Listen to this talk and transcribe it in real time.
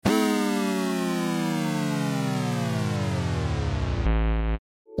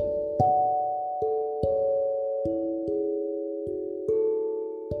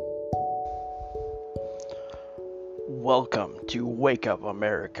Welcome to Wake Up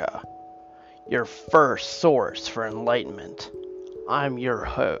America, your first source for enlightenment. I'm your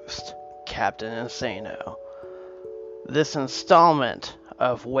host, Captain Insano. This installment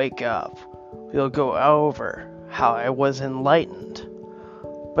of Wake Up, we'll go over how I was enlightened.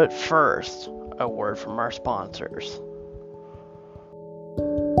 But first, a word from our sponsors.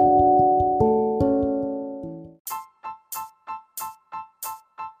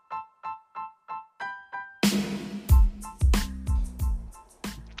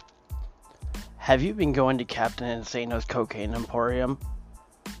 Have you been going to Captain Insano's Cocaine Emporium?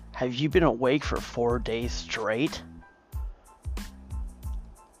 Have you been awake for 4 days straight?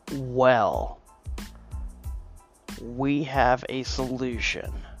 Well, we have a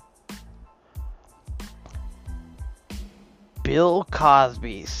solution. Bill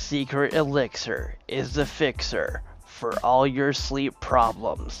Cosby's secret elixir is the fixer for all your sleep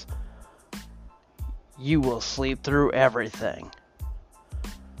problems. You will sleep through everything.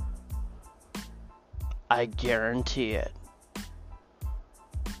 I guarantee it.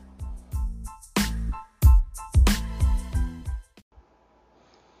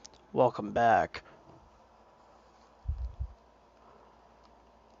 Welcome back.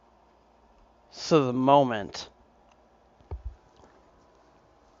 So the moment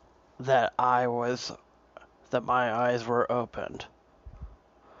that my eyes were opened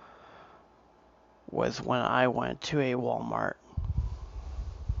was when I went to a Walmart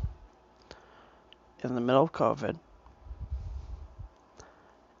in the middle of COVID,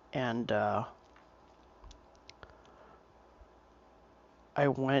 and I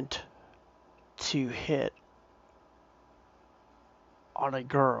went to hit on a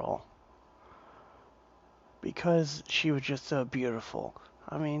girl because she was just so beautiful.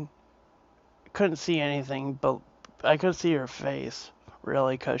 I mean, I couldn't see anything, but I could see her face,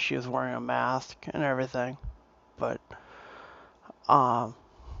 really, because she was wearing a mask and everything. But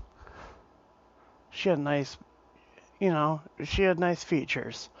she had nice, she had nice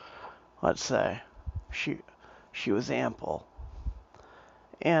features. Let's say, she was ample,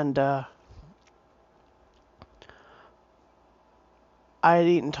 and I had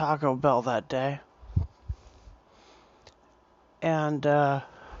eaten Taco Bell that day, and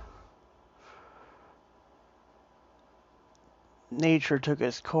nature took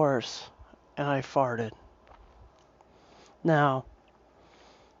its course, and I farted. Now,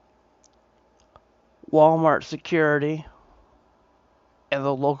 Walmart security and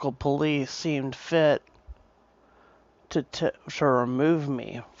the local police seemed fit to remove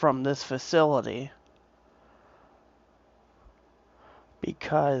me from this facility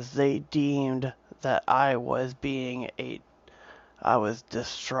because they deemed that I was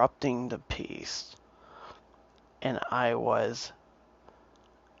disrupting the peace, and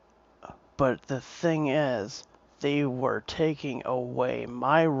but the thing is, they were taking away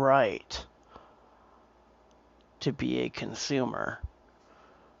my right to be a consumer.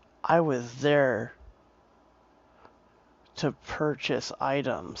 I was there to purchase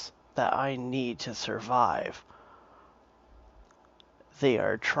items that I need to survive. They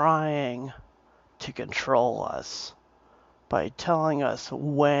are trying to control us by telling us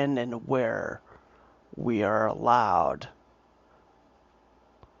when and where we are allowed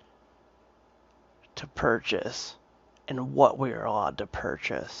to purchase and what we are allowed to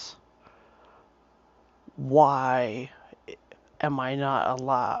purchase. Why am I not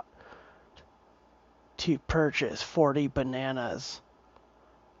allowed to purchase 40 bananas,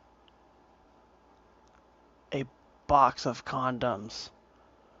 a box of condoms,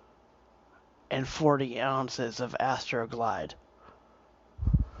 and 40 ounces of Astroglide?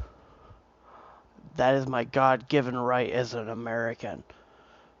 That is my God-given right as an American.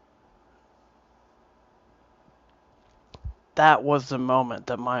 That was the moment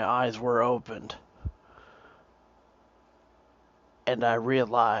that my eyes were opened, and I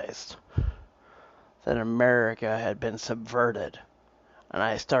realized that America had been subverted, and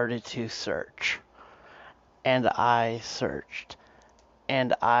I started to search, and I searched,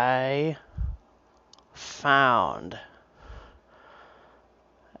 and I found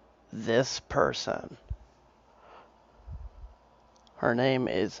this person. Her name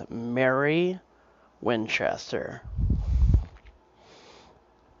is Mary Winchester.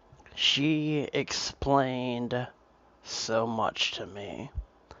 She explained so much to me,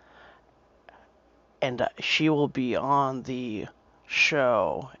 and she will be on the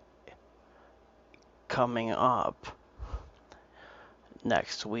show coming up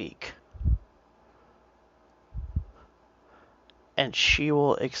next week, and she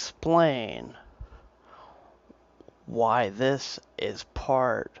will explain why this is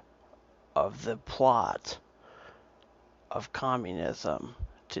part of the plot of communism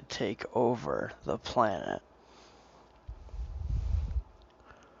to take over the planet.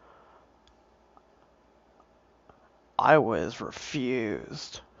 I was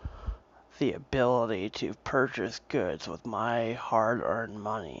refused the ability to purchase goods with my hard-earned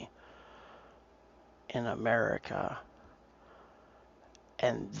money in America,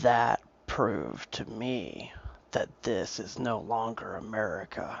 and that proved to me that this is no longer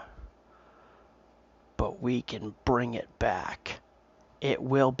America. But we can bring it back. It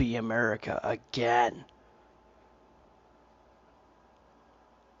will be America again.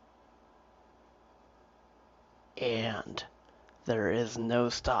 And there is no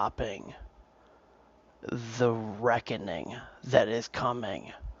stopping the reckoning that is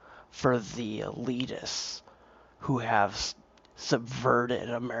coming for the elitists who have subverted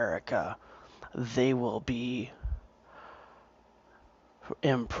America. They will be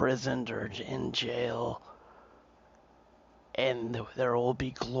imprisoned or in jail, and there will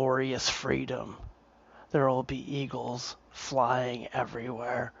be glorious freedom. There will be eagles flying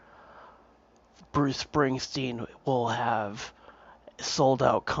everywhere. Bruce Springsteen will have sold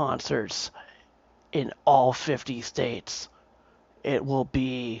out concerts in all 50 states. It will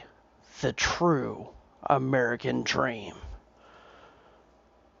be the true American dream.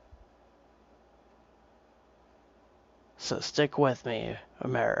 So stick with me,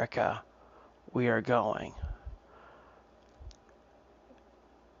 America. We are going.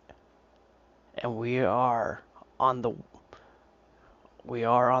 And we are on the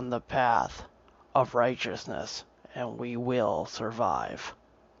path of righteousness, and we will survive.